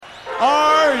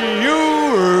Are you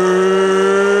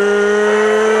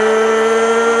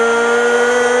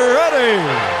ready?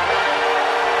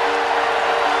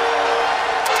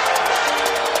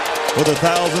 For the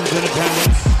thousands in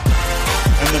attendance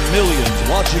and the millions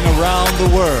watching around the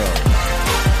world.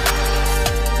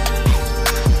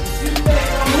 You think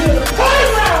I'm here to play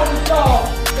around with y'all?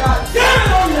 God damn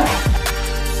it, I'm not.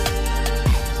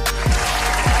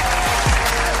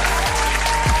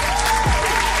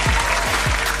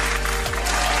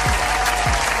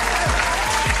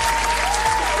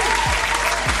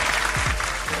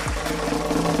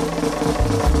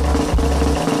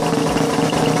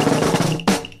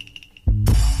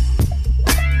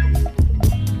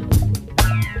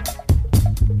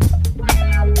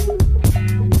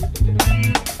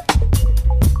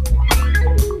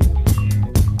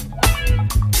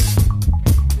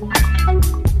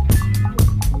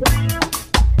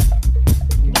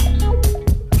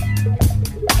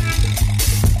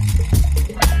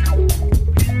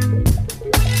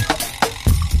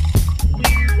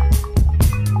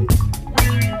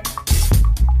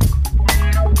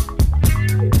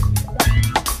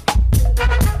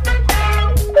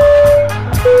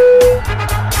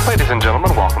 Ladies and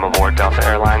gentlemen, welcome aboard Delta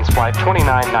Airlines Flight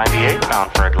 2998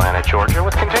 bound for Atlanta, Georgia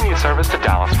with continued service to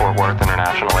Dallas-Fort Worth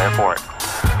International Airport.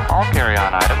 All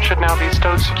carry-on items should now be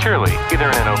stowed securely, either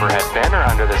in an overhead bin or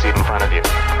under the seat in front of you.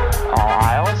 All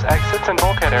aisles, exits, and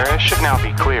bulkhead areas should now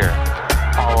be clear.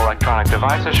 All electronic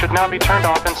devices should now be turned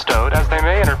off and stowed as they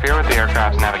may interfere with the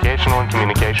aircraft's navigational and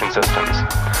communication systems.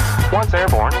 Once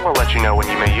airborne, we'll let you know when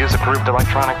you may use approved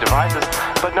electronic devices,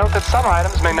 but note that some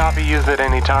items may not be used at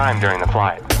any time during the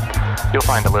flight. You'll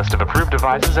find a list of approved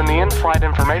devices in the in-flight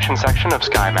information section of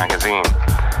Sky Magazine.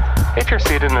 If you're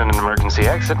seated in an emergency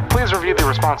exit, please review the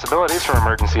responsibilities for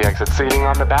emergency exit seating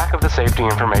on the back of the safety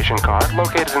information card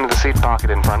located in the seat pocket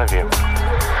in front of you.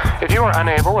 If you are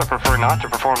unable or prefer not to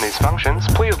perform these functions,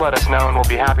 please let us know and we'll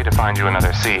be happy to find you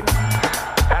another seat.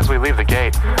 As we leave the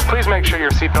gate, please make sure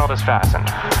your seatbelt is fastened.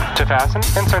 To fasten,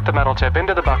 insert the metal tip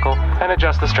into the buckle and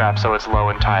adjust the strap so it's low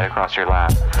and tight across your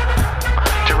lap.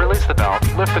 To release the belt,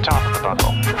 lift the top of the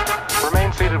buckle.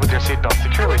 Remain seated with your seatbelt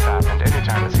securely fastened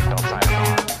anytime the seatbelt sign is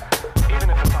on. Even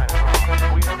if the sign is off,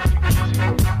 we hope that you keep your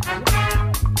seatbelt.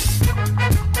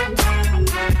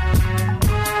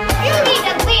 You need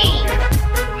to leave!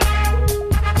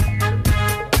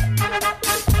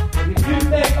 If you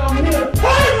think I'm here to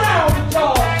play around with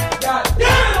y'all, God damn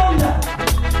it, I'm not.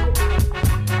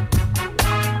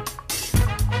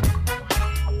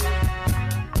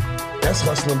 That's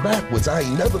hustling backwards. I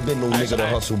ain't never been no nigga to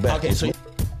hustle backwards.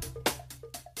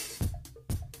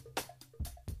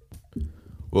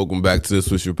 Welcome back to the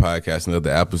SWISH Podcast, another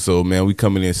episode, man. We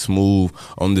coming in smooth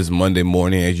on this Monday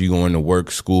morning as you going to work,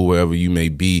 school, wherever you may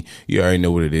be. You already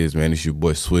know what it is, man. It's your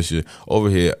boy Swisher over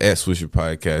here at SWISH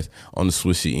Podcast on the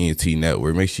Swisher ENT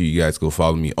Network. Make sure you guys go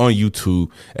follow me on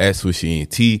YouTube at Swisher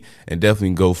ENT, and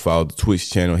definitely go follow the Twitch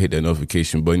channel. Hit that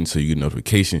notification button so you get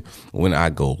notification when I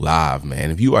go live, man.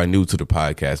 If you are new to the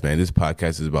podcast, man, this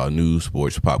podcast is about news,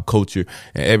 sports, pop culture,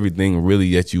 and everything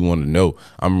really that you want to know.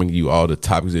 I'm bringing you all the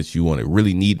topics that you want to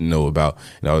really need to know about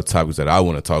and all the topics that I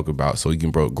want to talk about so you can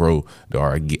grow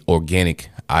the organic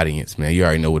audience, man. You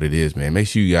already know what it is, man. Make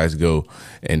sure you guys go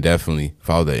and definitely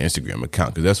follow that Instagram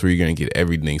account because that's where you're going to get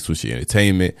everything Swisher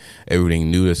Entertainment, everything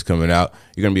new that's coming out.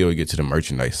 You're going to be able to get to the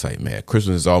merchandise site, man.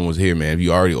 Christmas is almost here, man. If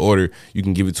you already order, you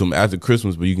can give it to them after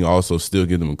Christmas, but you can also still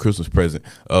give them a Christmas present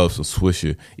of some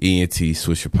Swisher ENT,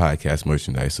 Swisher Podcast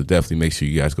merchandise. So definitely make sure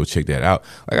you guys go check that out.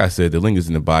 Like I said, the link is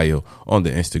in the bio on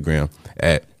the Instagram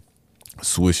at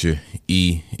Swisher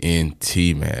ENT,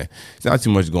 man. It's not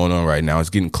too much going on right now. It's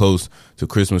getting close to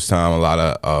Christmas time. A lot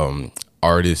of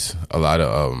artists, a lot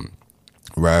of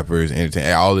rappers,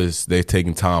 entertainers, all this, they're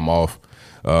taking time off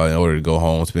in order to go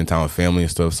home, spend time with family and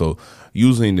stuff. So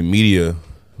usually in the media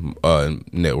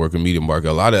network and media market,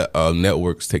 a lot of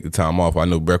networks take the time off. I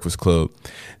know Breakfast Club,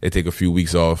 they take a few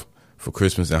weeks off for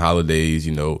Christmas and holidays.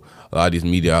 You know, a lot of these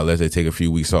media outlets, they take a few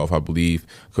weeks off, I believe.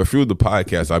 A few of the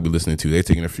podcasts I'll be listening to, they're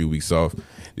taking a few weeks off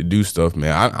to do stuff,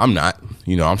 man. I'm not,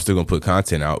 you know, I'm still going to put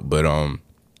content out. But,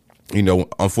 you know,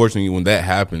 unfortunately, when that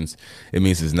happens, it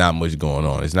means there's not much going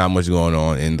on. It's not much going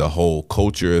on in the whole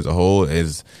culture as a whole,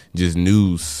 as just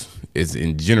news is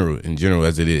in general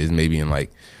as it is maybe in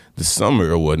like the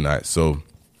summer or whatnot. So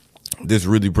this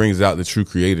really brings out the true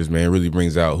creators, man. It really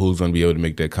brings out who's going to be able to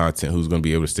make that content, who's going to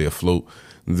be able to stay afloat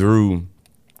through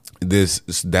this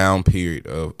down period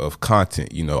of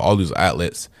content. You know, all these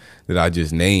outlets that I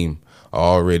just named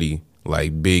are already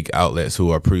like big outlets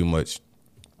who are pretty much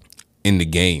in the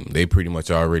game. They pretty much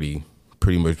already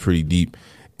pretty deep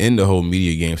in the whole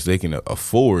media game, so they can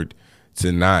afford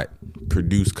to not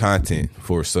produce content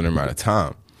for a certain amount of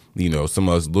time. You know, some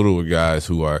of us little guys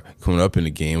who are coming up in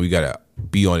the game, we got to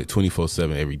be on it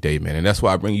 24/7 every day, man. And that's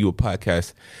why I bring you a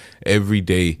podcast every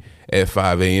day at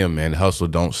 5 a.m., man. The hustle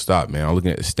don't stop, man. I'm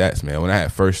looking at the stats, man. When I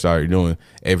had first started doing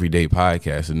everyday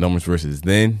podcasts, the numbers versus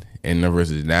then and the numbers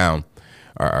versus now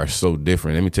are so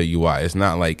different. Let me tell you why. It's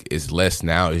not like it's less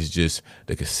now. It's just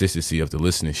the consistency of the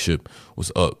listenership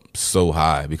was up so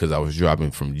high because I was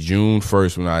dropping from June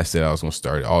 1st when I said I was going to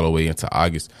start it all the way into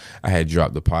August. I had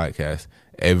dropped the podcast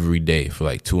every day for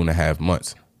like 2.5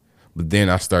 months. But then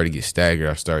I started to get staggered.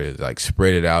 I started to like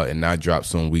spread it out and not drop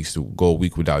some weeks to go a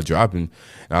week without dropping.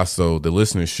 And also the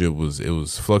listenership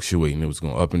was fluctuating. It was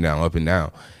going up and down, up and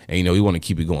down. And, you know, we want to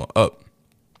keep it going up.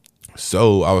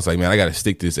 So I was like, man, I got to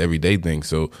stick to this everyday thing.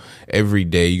 So every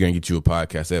day you're going to get you a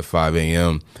podcast at 5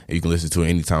 a.m. and you can listen to it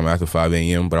anytime after 5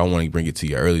 a.m. But I want to bring it to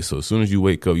you early. So as soon as you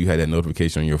wake up, you had that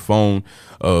notification on your phone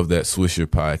of that Swisher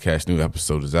podcast. New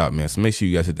episode is out, man. So make sure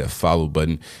you guys hit that follow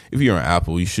button. If you're on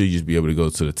Apple, you should just be able to go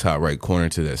to the top right corner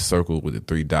to that circle with the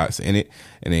 3 dots in it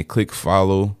and then click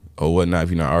follow or whatnot if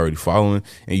you're not already following,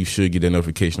 and you should get that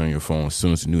notification on your phone as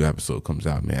soon as the new episode comes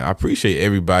out, man. I appreciate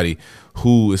everybody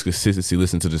who is consistently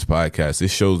listening to this podcast.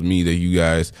 This shows me that you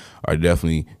guys are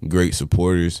definitely great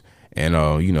supporters, and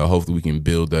you know, hopefully we can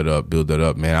build that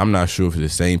up, man. I'm not sure if it's the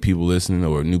same people listening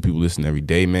or new people listening every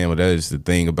day, man, but that is the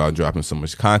thing about dropping so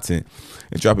much content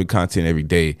and dropping content every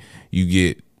day. You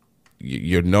get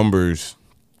your numbers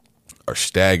are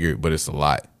staggered, but it's a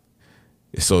lot.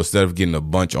 So instead of getting a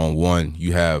bunch on one,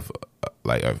 you have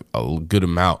like a good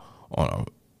amount on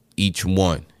each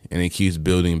one, and it keeps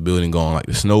building, going like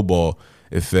the snowball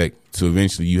effect. So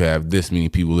eventually you have this many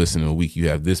people listening a week. You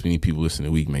have this many people listening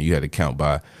a week, man. You had to count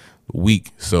by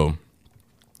week. So,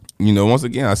 you know, once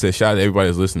again, I said shout out to everybody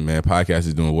that's listening, man. Podcast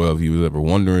is doing well. If you was ever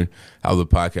wondering how the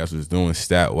podcast was doing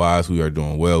stat-wise, we are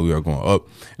doing well. We are going up.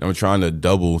 And I'm trying to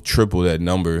double, triple that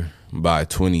number by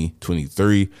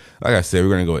 2023. Like I said, we're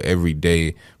going to go every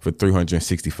day for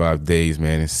 365 days,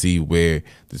 man, and see where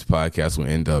this podcast will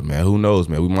end up, man. Who knows,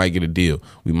 man? We might get a deal.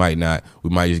 We might not. We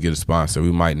might just get a sponsor.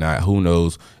 We might not. Who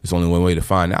knows? It's only one way to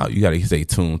find out. You got to stay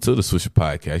tuned to the Swisher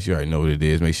Podcast. You already know what it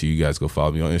is. Make sure you guys go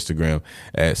follow me on Instagram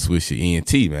at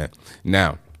SwisherENT, man.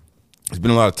 Now, there's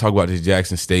been a lot of talk about this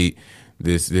Jackson State,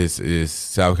 this is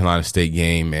South Carolina State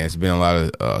game, man. It's been a lot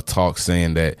of talk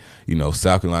saying that, you know,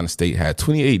 South Carolina State had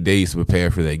 28 days to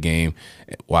prepare for that game,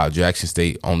 while Jackson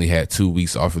State only had 2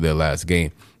 weeks off of their last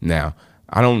game. Now,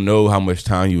 I don't know how much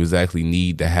time you exactly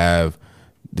need to have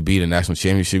to beat a national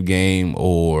championship game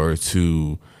or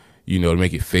to, you know, to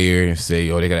make it fair and say,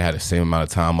 oh, they got to have the same amount of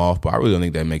time off. But I really don't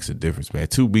think that makes a difference, man.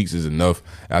 2 weeks is enough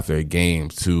after a game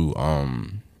to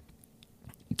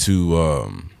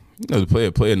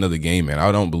play another game, man.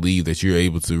 I don't believe that you're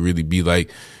able to really be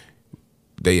like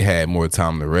they had more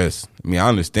time to rest. I mean, I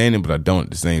understand it, but I don't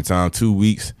at the same time. 2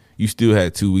 weeks, you still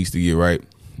had 2 weeks to get right,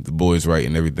 the boys right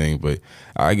and everything. But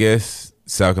I guess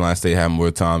South Carolina State had more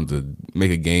time to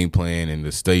make a game plan and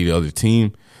to study the other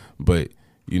team. But,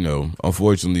 you know,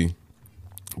 unfortunately,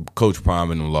 Coach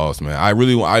Prime and them lost, man. I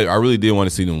really did want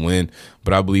to see them win,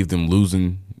 but I believe them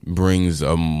losing brings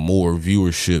a more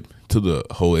viewership to the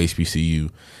whole HBCU,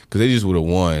 because they just would have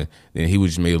won, then he would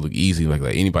just make it look easy, like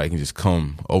anybody can just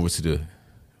come over to the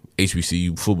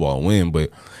HBCU football and win.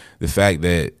 But the fact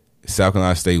that South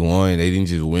Carolina State won, they didn't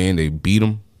just win, they beat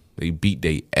them. They beat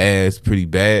their ass pretty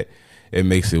bad. It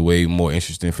makes it way more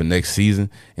interesting for next season,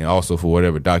 and also for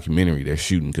whatever documentary they're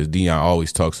shooting, because Deion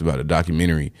always talks about a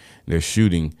documentary they're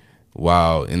shooting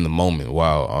while in the moment,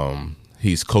 while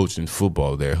he's coaching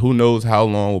football there. Who knows how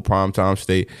long will primetime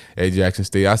stay at Jackson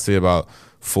State? I say about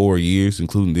 4 years,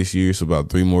 including this year, so about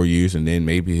 3 more years, and then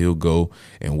maybe he'll go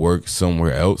and work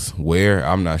somewhere else. Where?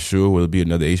 I'm not sure. Will it be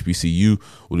another HBCU?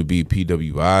 Will it be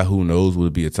PWI? Who knows? Will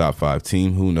it be a top 5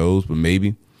 team? Who knows? But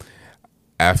maybe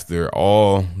after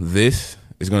all this,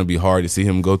 it's going to be hard to see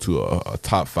him go to a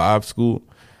top 5 school.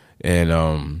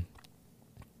 And,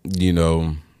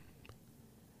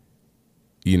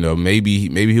 maybe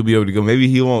he'll be able to go. Maybe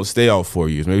he won't stay out 4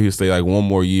 years. Maybe he'll stay like 1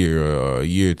 more year or a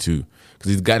year or 2,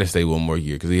 because he's got to stay 1 more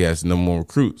year because he has no more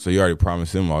recruit. So you already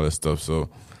promised him all that stuff. So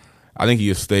I think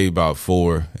he'll stay about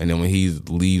 4, and then when he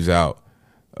leaves out,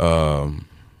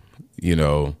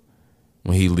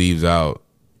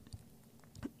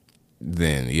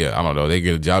 then yeah, I don't know. They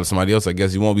get a job to somebody else. I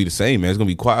guess he won't be the same, man. It's gonna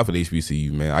be quiet for the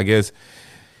HBCU, man. I guess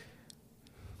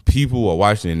people are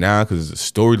watching it now because there's a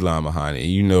storyline behind it. And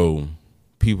you know,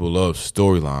 people love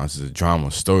storylines. It's a drama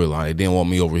storyline. They didn't want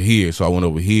me over here, so I went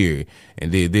over here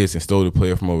and did this and stole the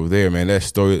player from over there, man. That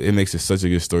story, it makes it such a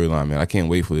good storyline, man. I can't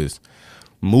wait for this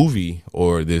movie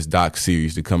or this doc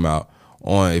series to come out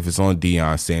if it's on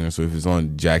Deion Sanders or if it's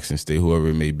on Jackson State, whoever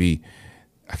it may be.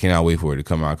 I cannot wait for it to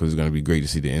come out because it's going to be great to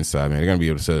see the inside, man. They're going to be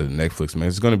able to sell it to Netflix, man.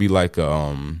 It's going to be like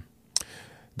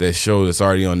that show that's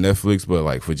already on Netflix, but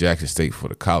like for Jackson State for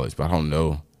the college. But I don't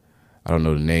know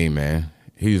the name, man.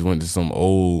 He just went to some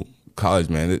old college,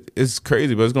 man. It's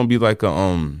crazy, but it's going to be like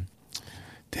damn,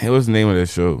 what's the name of that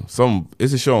show?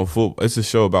 It's a show on football. It's a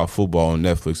show about football on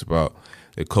Netflix about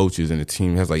the coaches and the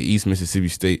team. It has like East Mississippi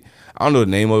State. I don't know the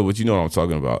name of it, but you know what I'm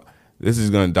talking about. This is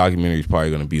going to documentary's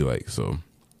probably going to be like, so.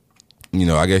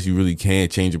 I guess you really can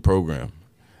change a program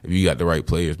if you got the right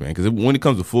players, man. Because when it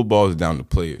comes to football, it's down to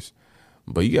players.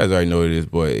 But you guys already know what it is,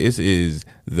 boy. This is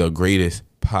the greatest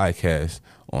podcast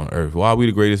on earth. Why are we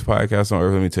the greatest podcast on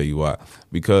earth? Let me tell you why.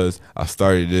 Because I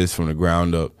started this from the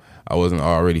ground up. I wasn't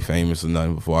already famous or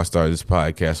nothing before I started this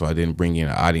podcast, so I didn't bring in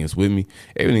an audience with me.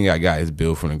 Everything I got is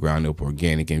built from the ground up,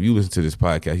 organic. And if you listen to this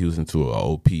podcast, you listen to an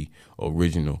OP,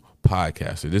 original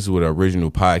podcaster. This is what an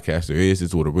original podcaster is. This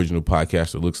is what an original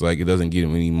podcaster looks like. It doesn't get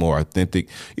any more authentic.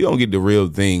 You don't get the real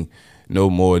thing no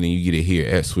more than you get it here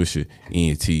at Swisher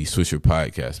ENT, Swisher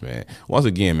Podcast, man. Once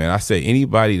again, man, I say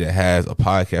anybody that has a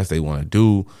podcast they want to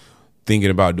do,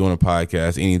 thinking about doing a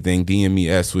podcast, anything, DM me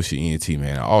at Swisher ENT,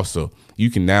 man. Also,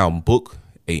 you can now book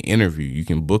an interview. You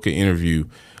can book an interview.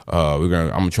 I'm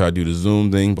gonna try to do the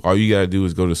Zoom thing, but all you gotta do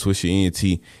is go to Swisher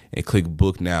ENT and click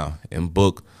book now and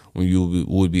book when you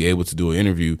would be able to do an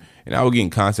interview, and I will get in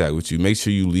contact with you. Make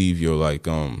sure you leave your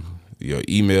your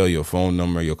email, your phone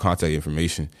number, your contact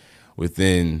information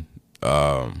within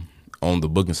on the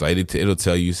booking site. It'll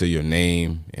tell you, say your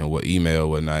name and what email,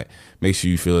 whatnot. Make sure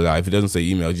you fill it out. If it doesn't say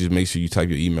email, just make sure you type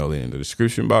your email in the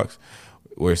description box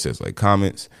where it says like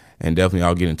comments, and definitely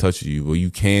I'll get in touch with you. But you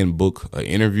can book an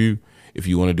interview if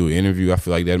you want to do an interview. I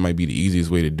feel like that might be the easiest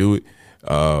way to do it.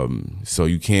 So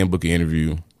you can book an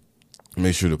interview.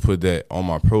 Make sure to put that on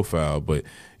my profile, but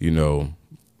we're done.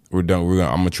 I'm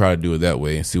gonna try to do it that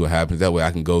way and see what happens. That way,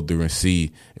 I can go through and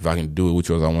see if I can do it, which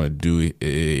ones I want to do.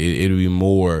 It'll be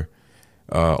more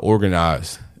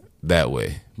organized that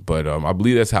way. But I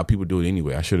believe that's how people do it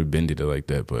anyway. I should have been did it like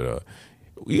that, but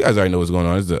you guys already know what's going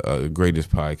on. It's the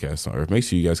greatest podcast on earth. Make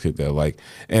sure you guys click that like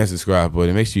and subscribe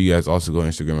button. Make sure you guys also go on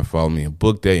Instagram and follow me and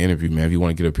book that interview, man. If you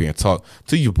want to get up here and talk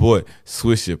to your boy,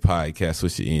 Swisher Podcast,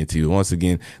 Swisher ENT. Once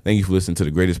again, thank you for listening to the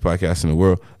greatest podcast in the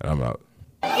world, and I'm out.